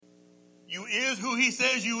You is who he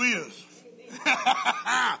says you is.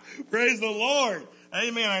 Praise the Lord.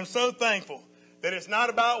 Amen. I'm so thankful that it's not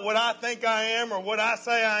about what I think I am or what I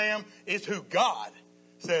say I am. It's who God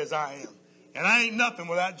says I am. And I ain't nothing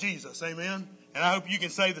without Jesus. Amen. And I hope you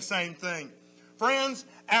can say the same thing. Friends,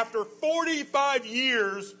 after 45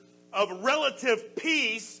 years of relative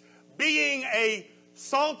peace being a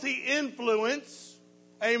salty influence,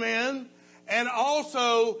 amen, and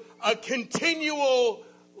also a continual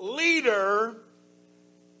leader,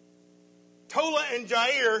 Tola and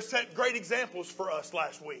Jair set great examples for us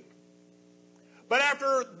last week. But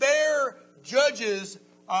after their judges'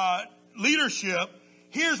 leadership,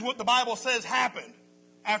 here's what the Bible says happened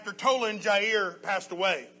after Tola and Jair passed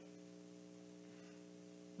away.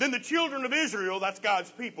 Then the children of Israel, that's God's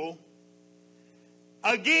people,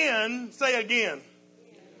 again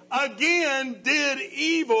did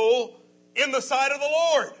evil in the sight of the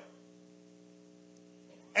Lord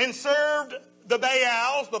and served the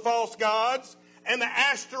Baals, the false gods, and the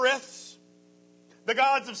Ashtoreths, the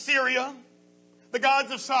gods of Syria, the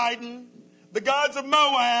gods of Sidon, the gods of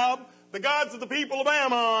Moab, the gods of the people of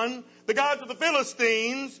Ammon, the gods of the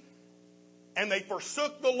Philistines, and they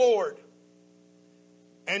forsook the Lord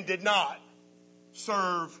and did not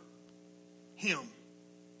serve him.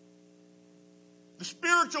 The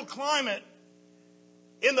spiritual climate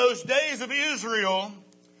in those days of Israel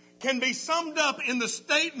can be summed up in the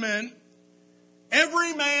statement,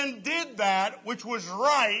 every man did that which was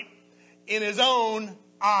right in his own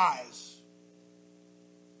eyes.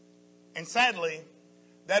 And sadly,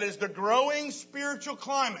 that is the growing spiritual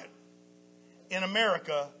climate in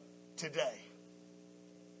America today.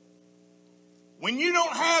 When you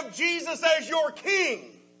don't have Jesus as your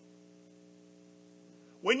king,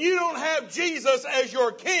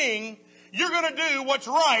 you're going to do what's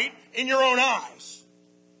right in your own eyes.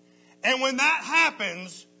 And when that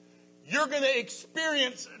happens, you're going to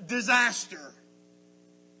experience disaster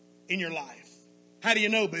in your life. How do you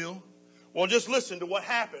know, Bill? Well, just listen to what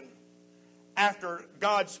happened after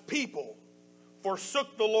God's people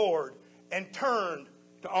forsook the Lord and turned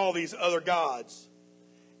to all these other gods.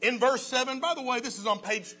 In verse 7, by the way, this is on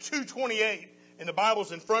page 228 in the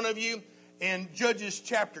Bibles in front of you in Judges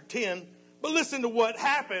chapter 10. But listen to what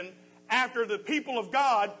happened after the people of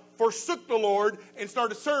God forsook the Lord and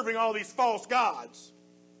started serving all these false gods.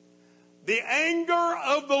 The anger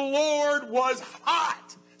of the Lord was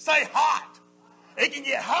hot. Say hot. It can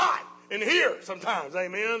get hot in here sometimes,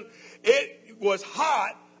 amen. It was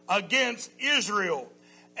hot against Israel.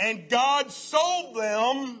 And God sold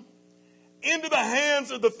them into the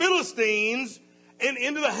hands of the Philistines and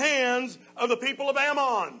into the hands of the people of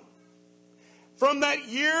Ammon. From that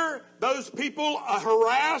year, those people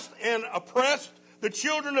harassed and oppressed the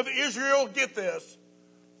children of Israel, get this,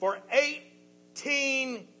 for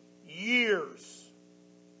 18 years.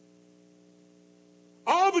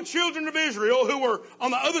 All the children of Israel who were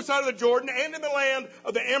on the other side of the Jordan and in the land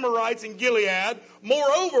of the Amorites in Gilead.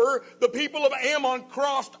 Moreover, the people of Ammon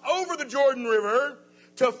crossed over the Jordan River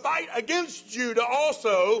to fight against Judah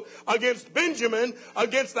also, against Benjamin,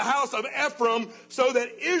 against the house of Ephraim, so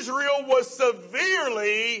that Israel was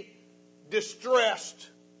severely distressed.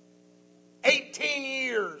 18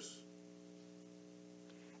 years.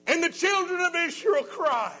 And the children of Israel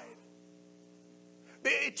cried.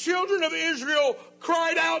 The children of Israel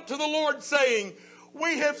cried out to the Lord, saying,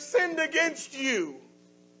 we have sinned against you,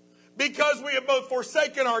 because we have both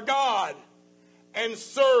forsaken our God and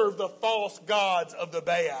served the false gods of the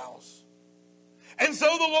Baals. And so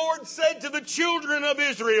the Lord said to the children of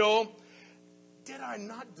Israel, did I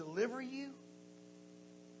not deliver you?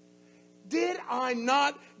 Did I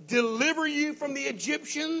not deliver you from the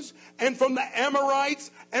Egyptians and from the Amorites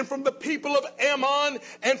and from the people of Ammon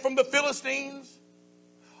and from the Philistines?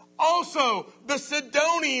 Also, the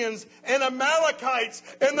Sidonians and Amalekites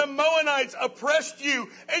and the Moabites oppressed you,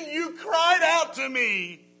 and you cried out to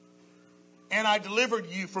me, and I delivered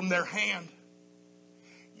you from their hand.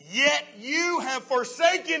 Yet you have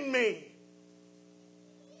forsaken me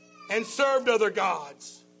and served other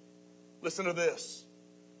gods. Listen to this.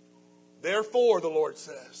 Therefore, the Lord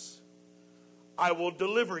says, I will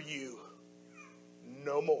deliver you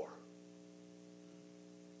no more.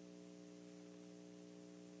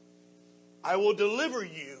 I will deliver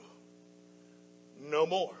you no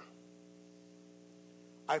more.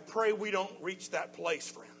 I pray we don't reach that place,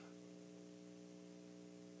 friend.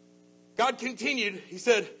 God continued, he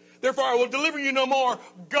said, therefore I will deliver you no more.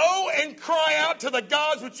 Go and cry out to the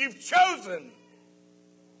gods which you've chosen.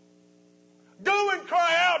 Go and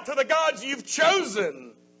cry out to the gods you've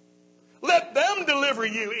chosen. Let them deliver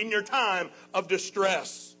you in your time of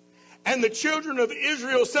distress. And the children of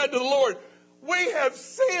Israel said to the Lord, we have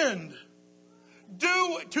sinned.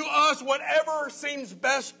 Do to us whatever seems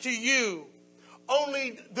best to you.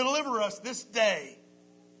 Only deliver us this day,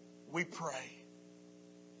 we pray.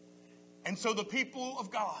 And so the people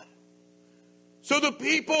of God, the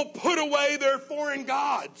people put away their foreign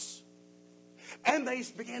gods. And they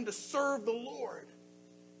began to serve the Lord.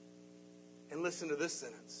 And listen to this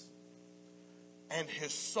sentence. And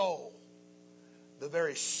his soul, the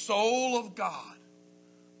very soul of God,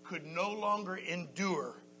 could no longer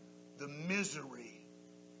endure the misery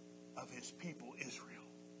of his people Israel.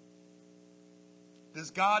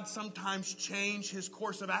 Does God sometimes change his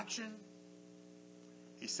course of action?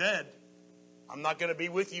 He said, I'm not going to be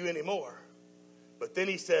with you anymore. But then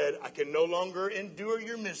he said, I can no longer endure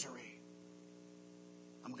your misery.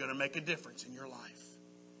 I'm going to make a difference in your life.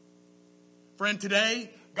 Friend,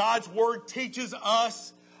 today, God's word teaches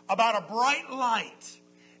us about a bright light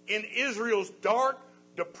in Israel's dark,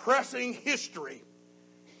 depressing history.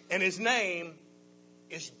 And his name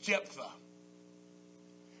is Jephthah.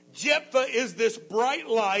 Jephthah is this bright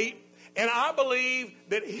light, and I believe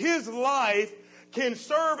that his life can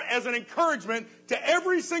serve as an encouragement to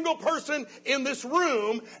every single person in this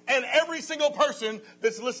room and every single person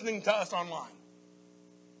that's listening to us online.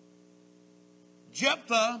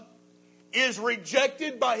 Jephthah is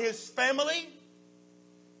rejected by his family.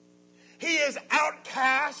 He is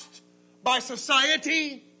outcast by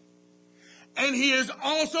society. And he is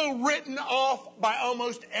also written off by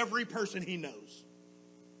almost every person he knows.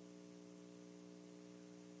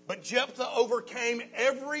 But Jephthah overcame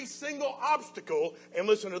every single obstacle, and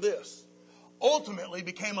listen to this, ultimately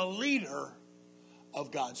became a leader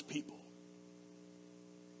of God's people.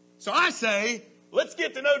 So I say, let's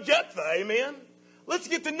get to know Jephthah, amen? Let's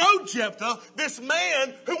get to know Jephthah, this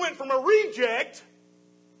man who went from a reject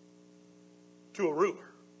to a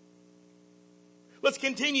ruler. Let's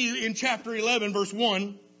continue in chapter 11, verse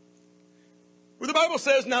 1, where the Bible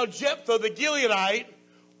says, now Jephthah the Gileadite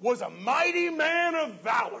was a mighty man of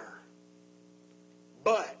valor.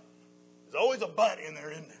 But, there's always a but in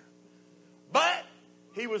there, isn't there? But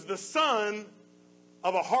he was the son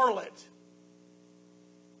of a harlot.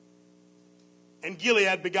 And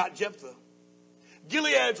Gilead begot Jephthah.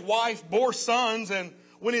 Gilead's wife bore sons, and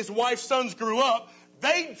when his wife's sons grew up,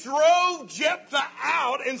 they drove Jephthah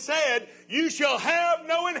out and said, you shall have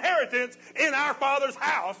no inheritance in our father's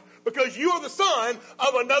house because you are the son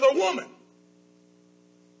of another woman.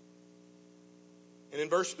 And in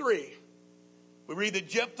verse 3, we read that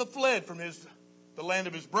Jephthah fled from the land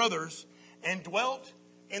of his brothers and dwelt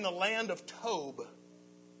in the land of Tob.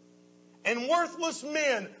 And worthless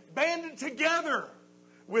men banded together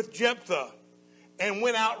with Jephthah and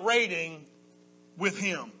went out raiding with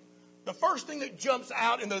him. The first thing that jumps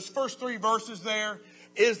out in those first 3 verses there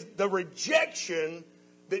is the rejection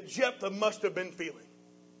that Jephthah must have been feeling.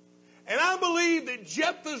 And I believe that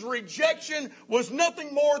Jephthah's rejection was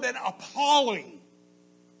nothing more than appalling,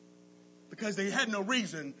 because they had no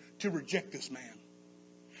reason to reject this man.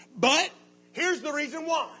 But here's the reason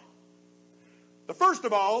why. First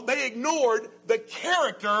of all, they ignored the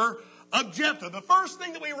character of Jephthah. The first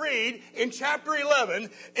thing that we read in chapter 11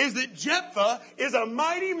 is that Jephthah is a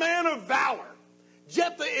mighty man of valor.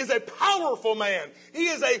 Jephthah is a powerful man. He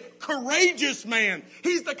is a courageous man.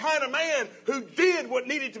 He's the kind of man who did what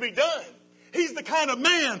needed to be done. He's the kind of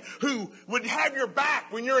man who would have your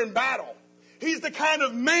back when you're in battle. He's the kind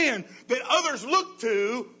of man that others look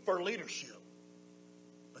to for leadership.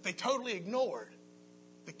 But they totally ignored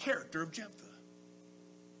the character of Jephthah.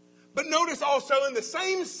 But notice also in the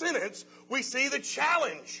same sentence, we see the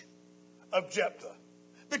challenge of Jephthah.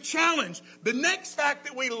 The challenge. The next fact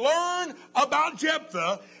that we learn about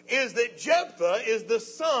Jephthah is that Jephthah is the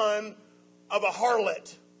son of a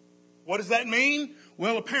harlot. What does that mean?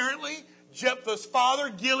 Well, apparently, Jephthah's father,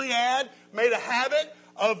 Gilead, made a habit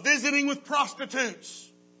of visiting with prostitutes.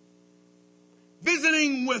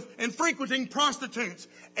 Visiting with and frequenting prostitutes.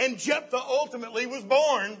 And Jephthah ultimately was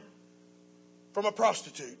born from a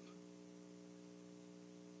prostitute.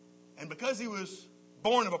 And because he was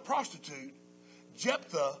born of a prostitute,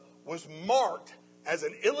 Jephthah was marked as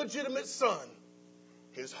an illegitimate son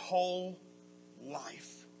his whole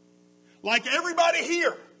life. Like everybody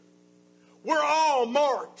here, we're all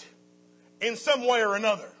marked in some way or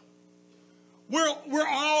another. We're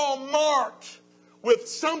all marked with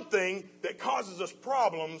something that causes us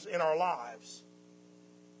problems in our lives.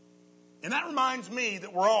 And that reminds me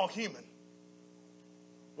that we're all human.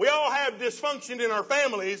 We all have dysfunction in our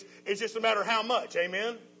families. It's just a matter of how much.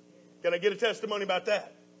 Amen? Can I get a testimony about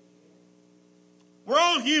that? We're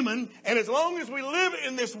all human, and as long as we live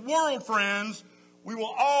in this world, friends, we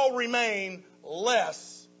will all remain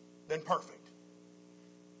less than perfect.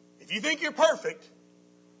 If you think you're perfect,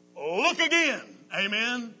 look again.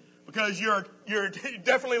 Amen. Because you're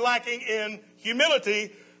definitely lacking in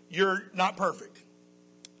humility. You're not perfect.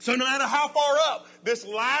 So no matter how far up this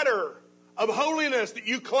ladder of holiness that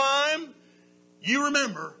you climb, you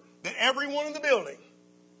remember that everyone in the building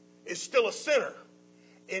is still a sinner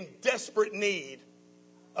in desperate need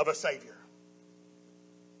of a Savior.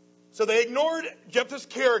 So they ignored Jephthah's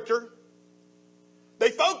character. They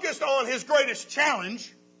focused on his greatest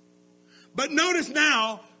challenge. But notice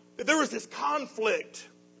now that there was this conflict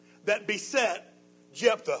that beset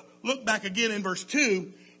Jephthah. Look back again in verse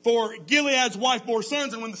 2. For Gilead's wife bore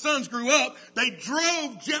sons, and when the sons grew up, they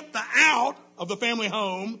drove Jephthah out of the family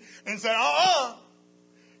home and said,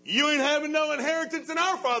 you ain't having no inheritance in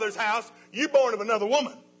our father's house. You born of another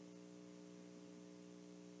woman.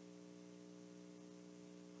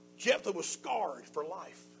 Jephthah was scarred for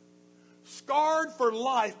life. Scarred for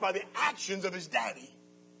life by the actions of his daddy.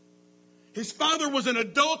 His father was an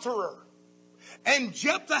adulterer. And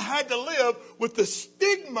Jephthah had to live with the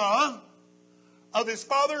stigma of his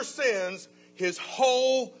father's sins his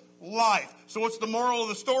whole life. So what's the moral of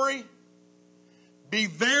the story? Be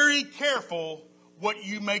very careful what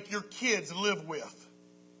you make your kids live with.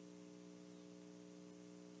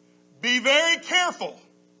 Be very careful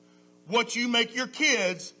what you make your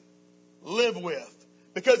kids live with.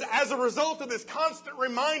 Because as a result of this constant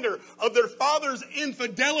reminder of their father's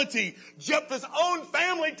infidelity, Jephthah's own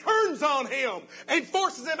family turns on him and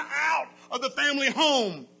forces him out of the family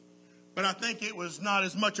home. But I think it was not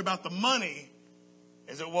as much about the money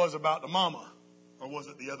as it was about the mama. Or was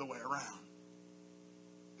it the other way around?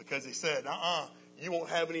 Because he said, you won't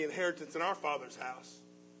have any inheritance in our father's house.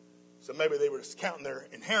 So maybe they were just counting their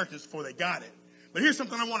inheritance before they got it. But here's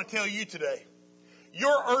something I want to tell you today.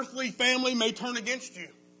 Your earthly family may turn against you.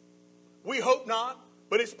 We hope not,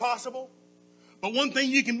 but it's possible. But one thing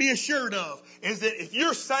you can be assured of is that if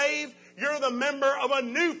you're saved, you're the member of a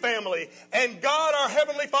new family. And God, our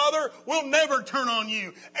Heavenly Father, will never turn on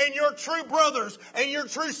you. And your true brothers and your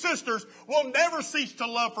true sisters will never cease to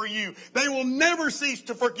love for you. They will never cease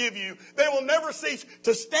to forgive you. They will never cease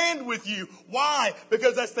to stand with you. Why?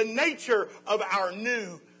 Because that's the nature of our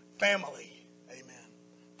new family. Amen.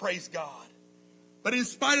 Praise God. But in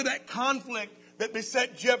spite of that conflict that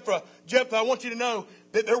beset Jephthah, I want you to know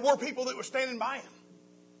that there were people that were standing by him.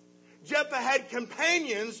 Jephthah had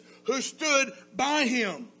companions who stood by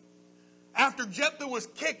him. After Jephthah was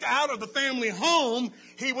kicked out of the family home,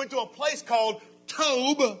 he went to a place called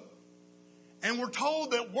Tob. And we're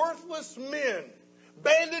told that worthless men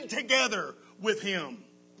banded together with him.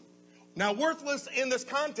 Now, worthless in this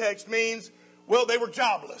context means, well, they were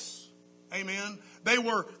jobless. Amen. They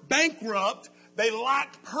were bankrupt. They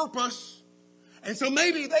lacked purpose. And so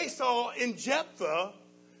maybe they saw in Jephthah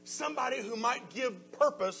somebody who might give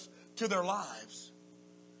purpose to their lives.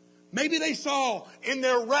 Maybe they saw in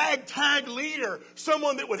their ragtag leader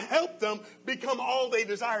someone that would help them become all they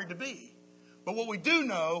desired to be. But what we do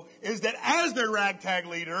know is that as their ragtag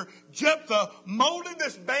leader, Jephthah molded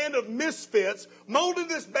this band of misfits, molded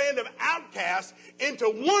this band of outcasts into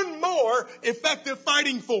one more effective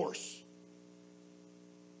fighting force.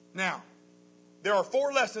 Now, there are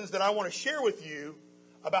 4 lessons that I want to share with you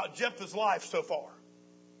about Jephthah's life so far.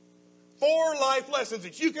 4 life lessons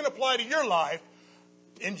that you can apply to your life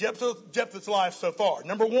in Jephthah's life so far.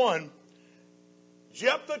 Number 1,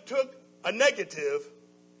 Jephthah took a negative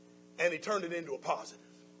and he turned it into a positive.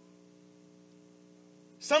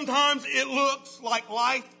 Sometimes it looks like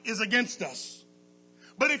life is against us.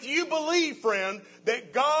 But if you believe, friend,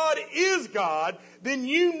 that God is God, then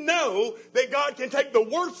you know that God can take the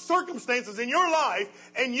worst circumstances in your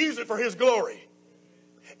life and use it for His glory.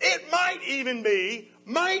 It might even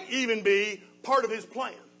be part of His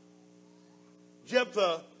plan.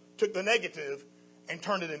 Jephthah took the negative and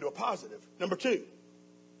turned it into a positive. Number 2,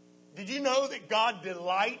 did you know that God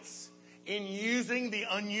delights in using the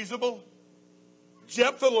unusable?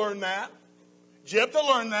 Jephthah learned that.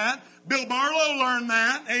 Bill Barlow learned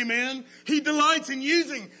that. Amen. He delights in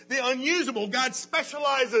using the unusable. God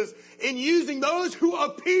specializes in using those who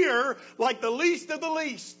appear like the least of the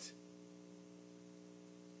least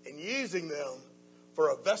and using them for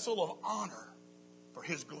a vessel of honor for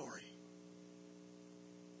His glory.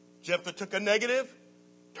 Jephthah took a negative,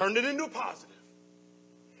 turned it into a positive.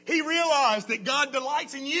 He realized that God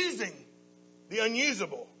delights in using the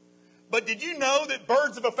unusable. But did you know that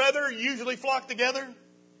birds of a feather usually flock together?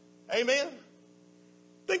 Amen?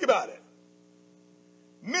 Think about it.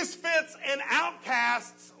 Misfits and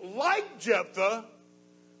outcasts like Jephthah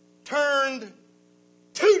turned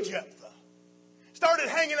to Jephthah. started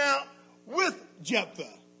hanging out with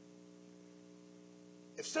Jephthah.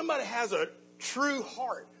 If somebody has a true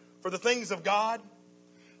heart for the things of God,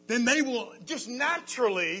 then they will just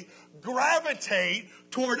naturally gravitate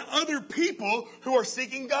toward other people who are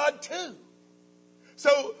seeking God too.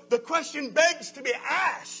 So the question begs to be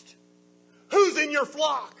asked, who's in your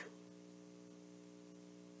flock?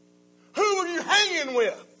 Who are you hanging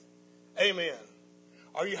with? Amen.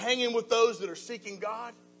 Are you hanging with those that are seeking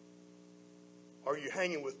God? Or are you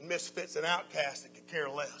hanging with misfits and outcasts that could care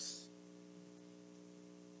less?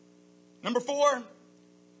 Number 4,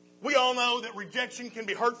 we all know that rejection can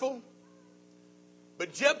be hurtful.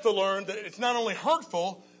 But Jephthah learned that it's not only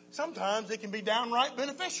hurtful, sometimes it can be downright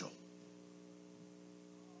beneficial.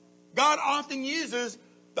 God often uses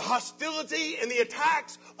the hostility and the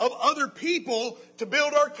attacks of other people to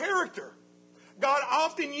build our character. God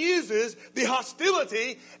often uses the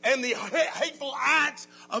hostility and the hateful acts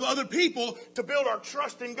of other people to build our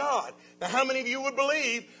trust in God. Now, how many of you would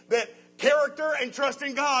believe that character and trust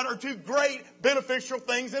in God are two great beneficial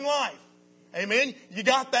things in life? Amen? You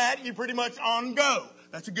got that, you're pretty much on go.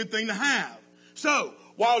 That's a good thing to have. So,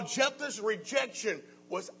 while Jephthah's rejection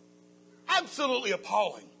was absolutely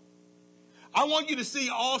appalling, I want you to see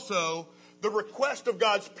also the request of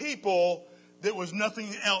God's people that was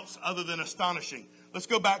nothing else other than astonishing. Let's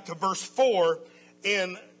go back to verse 4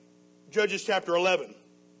 in Judges chapter 11.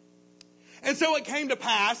 And so it came to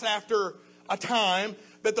pass after a time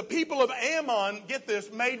that the people of Ammon, get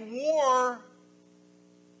this, made war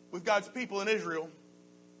with God's people in Israel.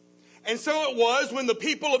 And so it was when the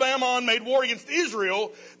people of Ammon made war against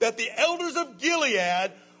Israel that the elders of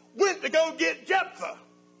Gilead went to go get Jephthah.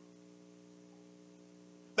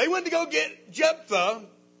 They went to go get Jephthah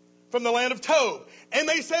from the land of Tob. And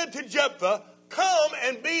they said to Jephthah, come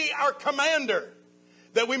and be our commander,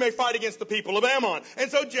 that we may fight against the people of Ammon. And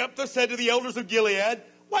so Jephthah said to the elders of Gilead,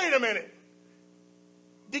 wait a minute.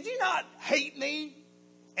 Did you not hate me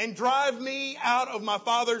and drive me out of my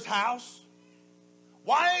father's house?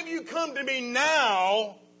 Why have you come to me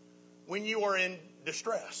now when you are in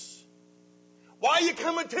distress? Why are you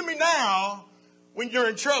coming to me now when you're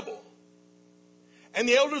in trouble? And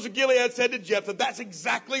the elders of Gilead said to Jephthah, that's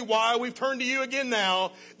exactly why we've turned to you again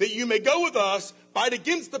now, that you may go with us, fight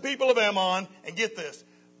against the people of Ammon, and get this,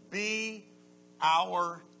 be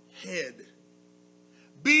our head.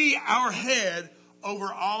 Be our head over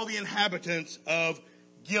all the inhabitants of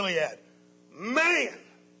Gilead. Man,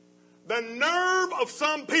 the nerve of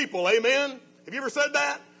some people, amen? Have you ever said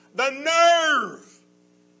that? The nerve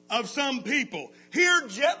of some people. Here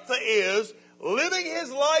Jephthah is living his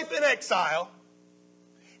life in exile.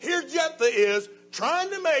 Here Jephthah is trying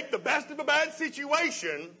to make the best of a bad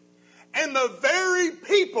situation, and the very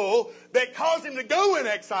people that caused him to go in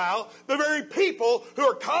exile, the very people who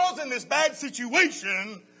are causing this bad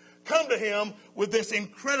situation, come to him with this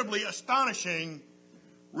incredibly astonishing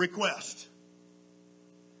request.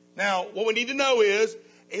 Now, what we need to know is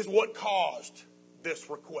what caused this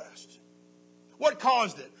request. What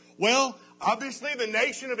caused it? Well, obviously the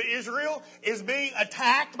nation of Israel is being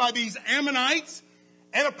attacked by these Ammonites.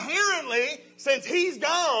 And apparently, since he's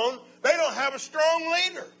gone, they don't have a strong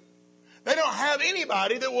leader. They don't have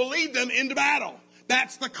anybody that will lead them into battle.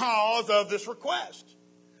 That's the cause of this request.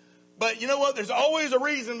 But you know what? There's always a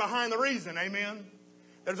reason behind the reason. Amen?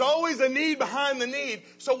 There's always a need behind the need.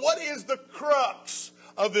 So what is the crux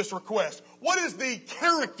of this request? What is the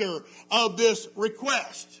character of this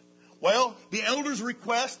request? Well, the elders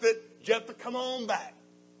request that Jephthah come on back.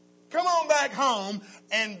 Come on back home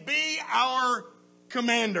and be our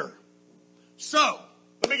commander. So,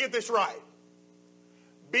 let me get this right.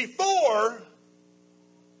 Before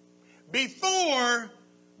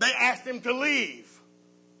they asked him to leave,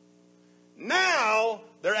 now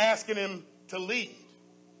they're asking him to lead.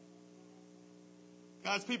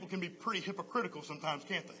 God's people can be pretty hypocritical sometimes,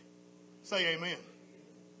 can't they? Say amen.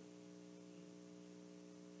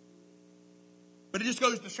 But it just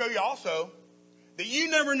goes to show you also that you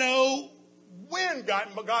never know when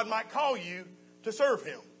God might call you to serve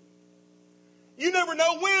him. You never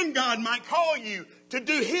know when God might call you to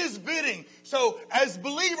do his bidding. So as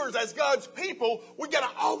believers, as God's people, we've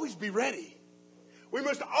got to always be ready. We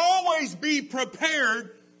must always be prepared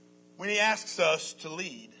when he asks us to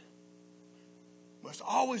lead. We must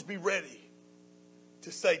always be ready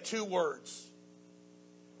to say 2 words.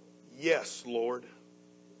 Yes, Lord.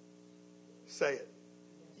 Say it.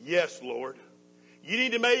 Yes, Lord. You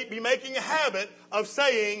need to be making a habit of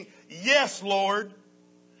saying, yes, Lord.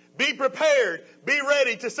 Be prepared. Be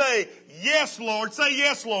ready to say, yes, Lord. Say,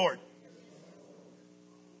 yes, Lord.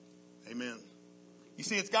 Amen. You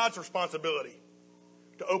see, it's God's responsibility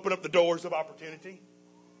to open up the doors of opportunity.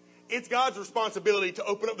 It's God's responsibility to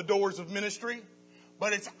open up the doors of ministry.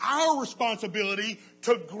 But it's our responsibility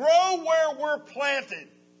to grow where we're planted.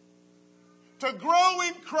 To grow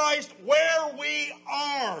in Christ where we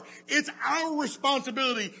are. It's our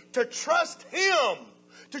responsibility to trust Him.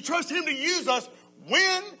 To trust Him to use us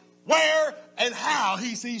when, where, and how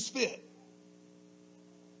He sees fit.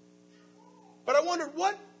 But I wondered,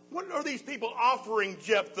 what are these people offering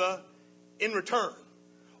Jephthah in return?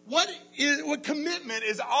 What commitment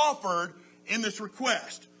is offered in this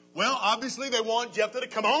request? Well, obviously they want Jephthah to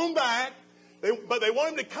come on back, but they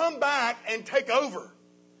want him to come back and take over.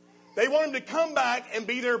 They want him to come back and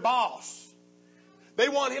be their boss. They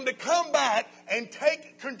want him to come back and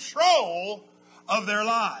take control of their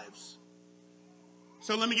lives.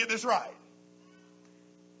 So let me get this right.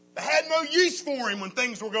 They had no use for him when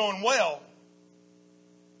things were going well.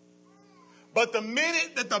 But the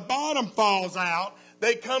minute that the bottom falls out,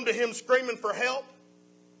 they come to him screaming for help.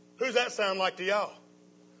 Who's that sound like to y'all?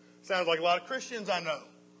 Sounds like a lot of Christians I know.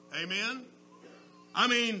 Amen? I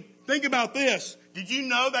mean, think about this. Did you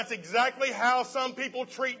know that's exactly how some people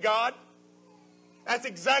treat God? That's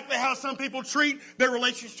exactly how some people treat their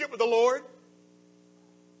relationship with the Lord.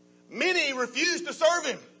 Many refuse to serve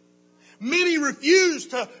Him. Many refuse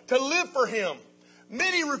to live for Him.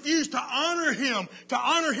 Many refuse to honor Him, to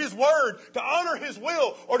honor His word, to honor His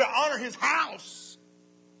will, or to honor His house.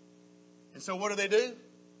 And so what do?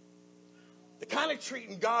 They're kind of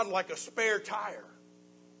treating God like a spare tire.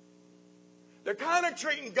 They're kind of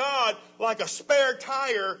treating God like a spare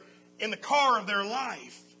tire in the car of their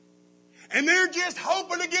life. And they're just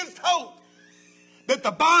hoping against hope that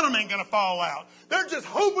the bottom ain't going to fall out. They're just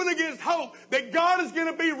hoping against hope that God is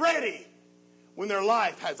going to be ready when their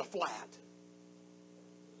life has a flat.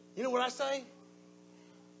 You know what I say?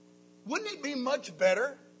 Wouldn't it be much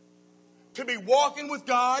better to be walking with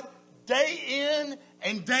God day in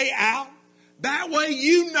and day out? That way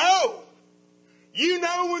you know. You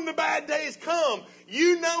know when the bad days come.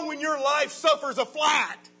 You know when your life suffers a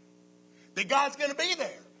flat. That God's going to be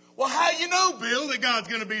there. Well, how do you know, Bill, that God's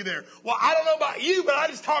going to be there? Well, I don't know about you, but I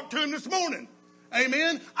just talked to Him this morning.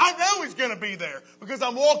 Amen? I know He's going to be there because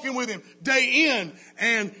I'm walking with Him day in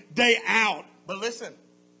and day out. But listen,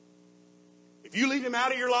 if you leave Him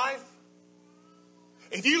out of your life,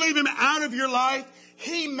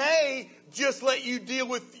 He may just let you deal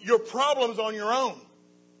with your problems on your own.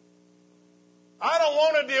 I don't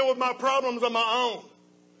want to deal with my problems on my own.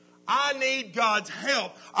 I need God's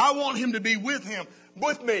help. I want Him to be with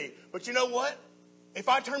me. But you know what? If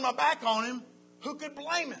I turn my back on Him, who could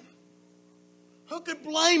blame Him? Who could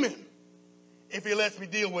blame Him if He lets me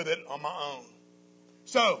deal with it on my own?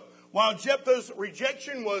 So, while Jephthah's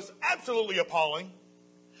rejection was absolutely appalling,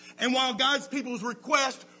 and while God's people's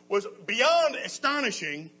request was beyond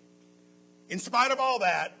astonishing, in spite of all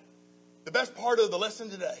that, the best part of the lesson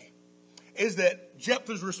today is that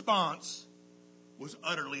Jephthah's response was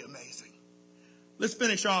utterly amazing. Let's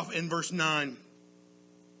finish off in verse 9.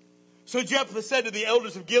 So Jephthah said to the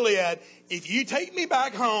elders of Gilead, if you take me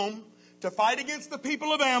back home to fight against the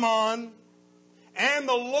people of Ammon, and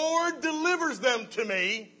the Lord delivers them to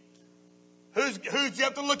me, who's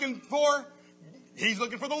Jephthah looking for? He's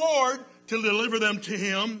looking for the Lord to deliver them to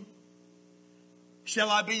him. Shall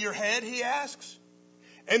I be your head, he asks.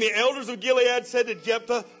 And the elders of Gilead said to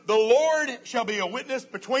Jephthah, the Lord shall be a witness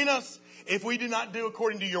between us if we do not do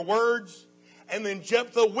according to your words. And then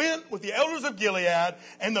Jephthah went with the elders of Gilead,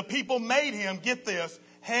 and the people made him, get this,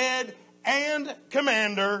 head and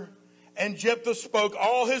commander. And Jephthah spoke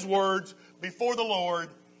all his words before the Lord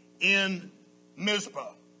in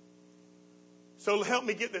Mizpah. So help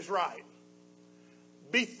me get this right.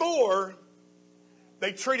 Before,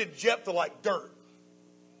 they treated Jephthah like dirt.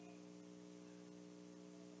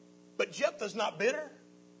 But Jephthah's not bitter.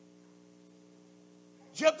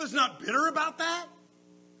 Jephthah's not bitter about that.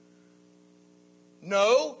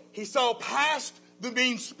 No, he saw past the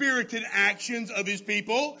mean-spirited actions of his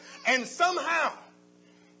people, and somehow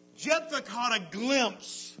Jephthah caught a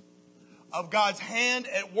glimpse of God's hand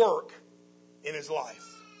at work in his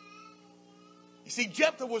life. You see,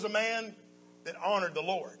 Jephthah was a man that honored the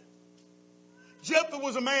Lord. Jephthah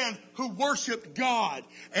was a man who worshiped God.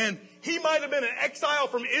 And he might have been an exile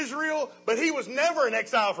from Israel, but he was never an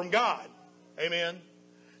exile from God. Amen.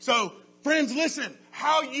 So, friends, listen.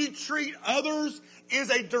 How you treat others is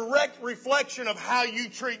a direct reflection of how you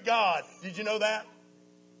treat God. Did you know that?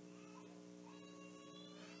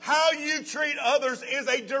 How you treat others is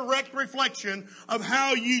a direct reflection of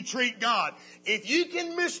how you treat God. If you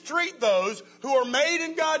can mistreat those who are made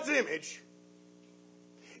in God's image,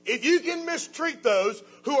 If you can mistreat those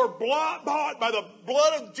who are bought by the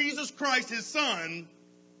blood of Jesus Christ, his son,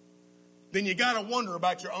 then you got to wonder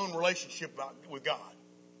about your own relationship with God.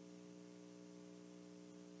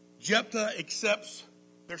 Jephthah accepts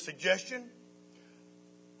their suggestion.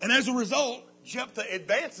 And as a result, Jephthah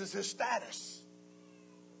advances his status.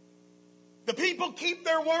 The people keep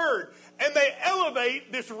their word, and they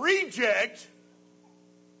elevate this reject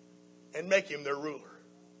and make him their ruler.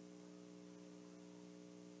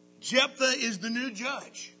 Jephthah is the new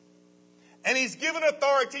judge. And he's given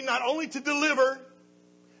authority not only to deliver,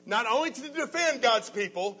 not only to defend God's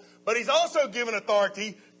people, but he's also given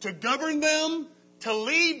authority to govern them, to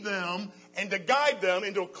lead them, and to guide them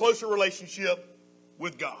into a closer relationship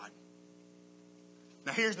with God.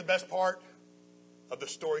 Now here's the best part of the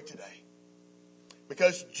story today.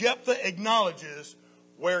 Because Jephthah acknowledges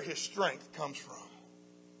where his strength comes from.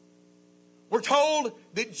 We're told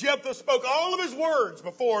that Jephthah spoke all of his words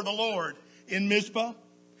before the Lord in Mizpah.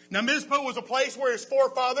 Now, Mizpah was a place where his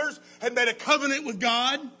forefathers had made a covenant with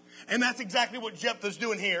God, and that's exactly what Jephthah's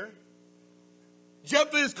doing here.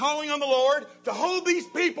 Jephthah is calling on the Lord to hold these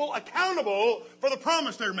people accountable for the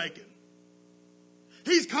promise they're making.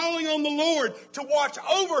 He's calling on the Lord to watch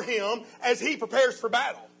over him as he prepares for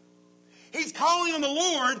battle. He's calling on the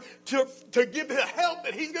Lord to give the help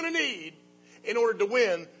that he's going to need in order to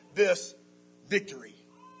win this victory.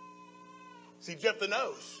 See, Jephthah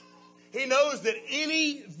knows. He knows that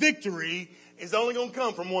any victory is only going to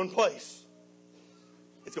come from one place.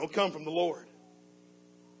 It's going to come from the Lord.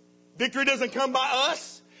 Victory doesn't come by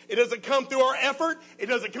us. It doesn't come through our effort. It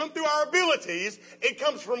doesn't come through our abilities. It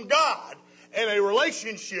comes from God and a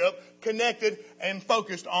relationship connected and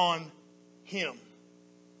focused on him.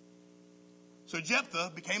 So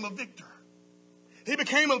Jephthah became a victor. He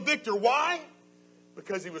became a victor. Why?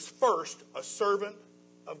 Because he was first a servant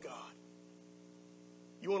of God.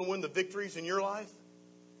 You want to win the victories in your life?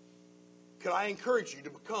 Could I encourage you to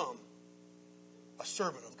become a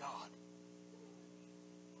servant of God?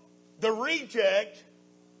 The reject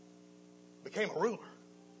became a ruler.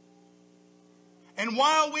 And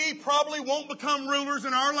while we probably won't become rulers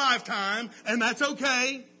in our lifetime, and that's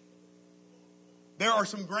okay, there are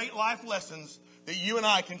some great life lessons that you and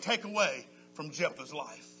I can take away from Jephthah's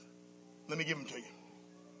life. Let me give them to you.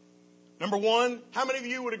 Number one, how many of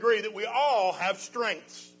you would agree that we all have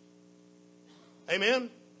strengths?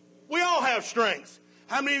 Amen? We all have strengths.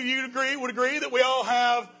 How many of you would agree that we all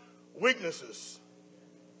have weaknesses?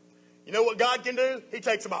 You know what God can do? He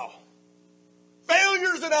takes them all.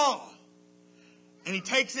 Failures and all. And he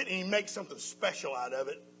takes it and he makes something special out of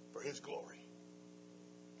it for his glory.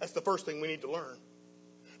 That's the first thing we need to learn.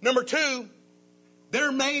 Number two,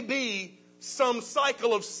 there may be some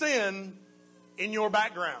cycle of sin in your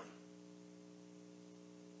background.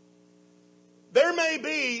 There may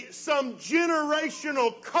be some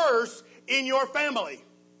generational curse in your family.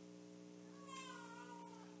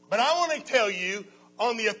 But I want to tell you,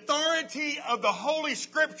 on the authority of the Holy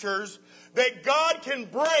Scriptures, that God can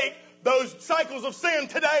break those cycles of sin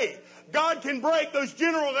today. God can break those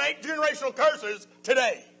generational curses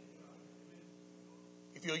today,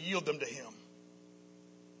 if you'll yield them to him.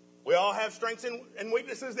 We all have strengths and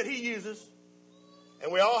weaknesses that he uses.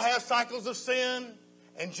 And we all have cycles of sin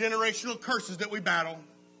and generational curses that we battle.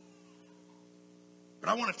 But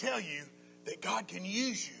I want to tell you that God can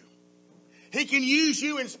use you. He can use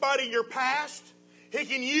you in spite of your past. He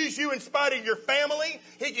can use you in spite of your family.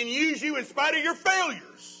 He can use you in spite of your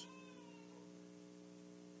failures.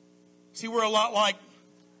 See, we're a lot like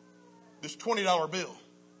this $20 bill.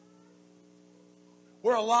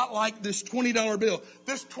 We're a lot like this $20 bill.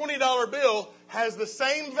 This $20 bill has the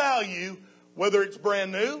same value whether it's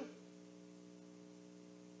brand new.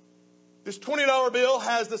 This $20 bill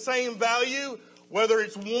has the same value whether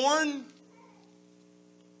it's worn.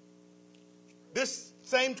 This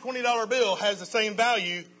same $20 bill has the same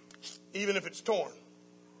value even if it's torn.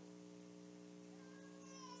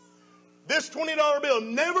 This $20 bill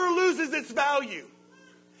never loses its value,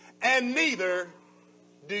 and neither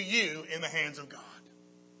do you in the hands of God.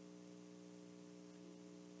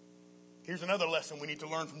 Here's another lesson we need to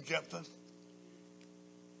learn from Jephthah,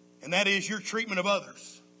 and that is your treatment of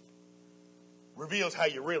others reveals how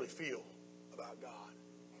you really feel about God.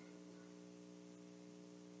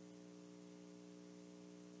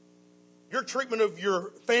 Your treatment of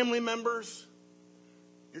your family members,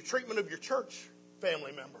 your treatment of your church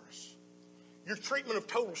family members, your treatment of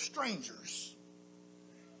total strangers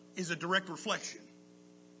is a direct reflection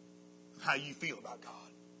of how you feel about God.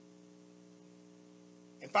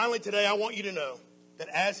 And finally today, I want you to know that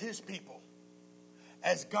as his people,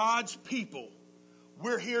 as God's people,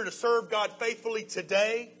 We're here to serve God faithfully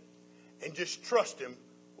today and just trust Him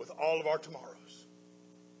with all of our tomorrows.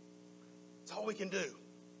 That's all we can do.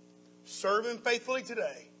 Serve Him faithfully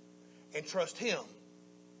today and trust Him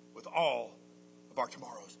with all of our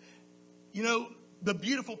tomorrows. You know, the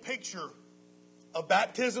beautiful picture of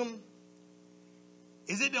baptism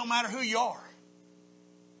is it don't matter who you are.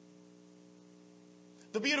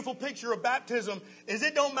 The beautiful picture of baptism is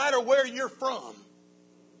it don't matter where you're from.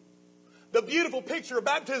 The beautiful picture of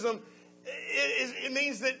baptism it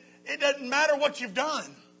means that it doesn't matter what you've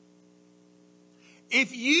done.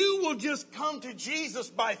 If you will just come to Jesus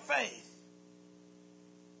by faith,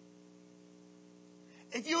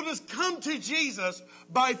 if you'll just come to Jesus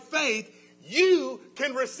by faith, you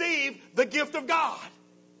can receive the gift of God.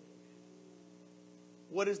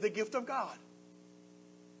 What is the gift of God?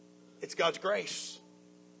 It's God's grace.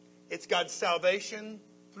 It's God's salvation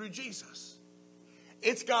through Jesus.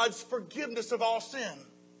 It's God's forgiveness of all sin,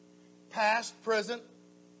 past, present,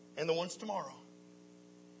 and the ones tomorrow.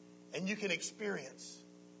 And you can experience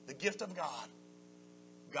the gift of God,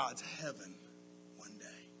 God's heaven one day.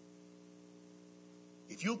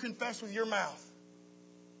 If you'll confess with your mouth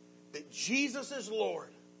that Jesus is Lord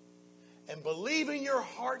and believe in your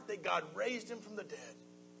heart that God raised Him from the dead,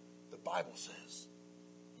 the Bible says,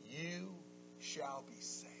 you shall be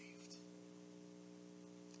saved.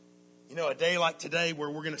 You know, a day like today where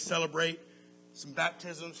we're going to celebrate some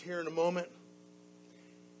baptisms here in a moment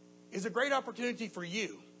is a great opportunity for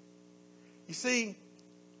you. You see,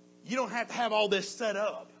 you don't have to have all this set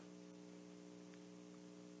up.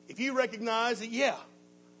 If you recognize that, yeah,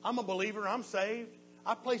 I'm a believer, I'm saved,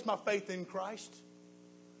 I place my faith in Christ,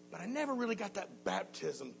 but I never really got that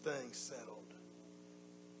baptism thing settled.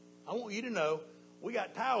 I want you to know, we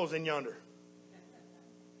got towels in yonder.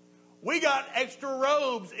 We got extra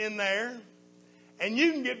robes in there, and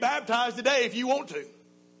you can get baptized today if you want to.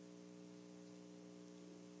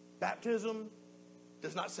 Baptism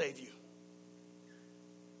does not save you.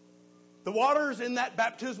 The waters in that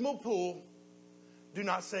baptismal pool do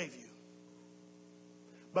not save you.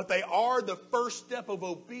 But they are the first step of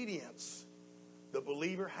obedience the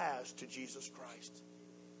believer has to Jesus Christ.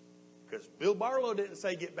 Because Bill Barlow didn't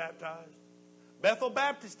say get baptized. Bethel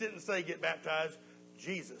Baptist didn't say get baptized.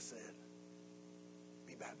 Jesus said,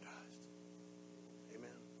 be baptized. Amen.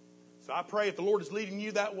 So I pray if the Lord is leading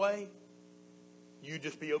you that way, you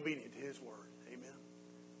just be obedient to His word. Amen.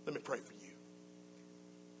 Let me pray for you.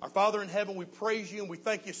 Our Father in heaven, we praise you and we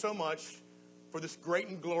thank you so much for this great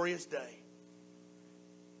and glorious day.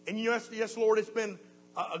 And yes, Lord, it's been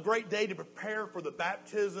a great day to prepare for the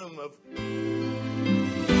baptism of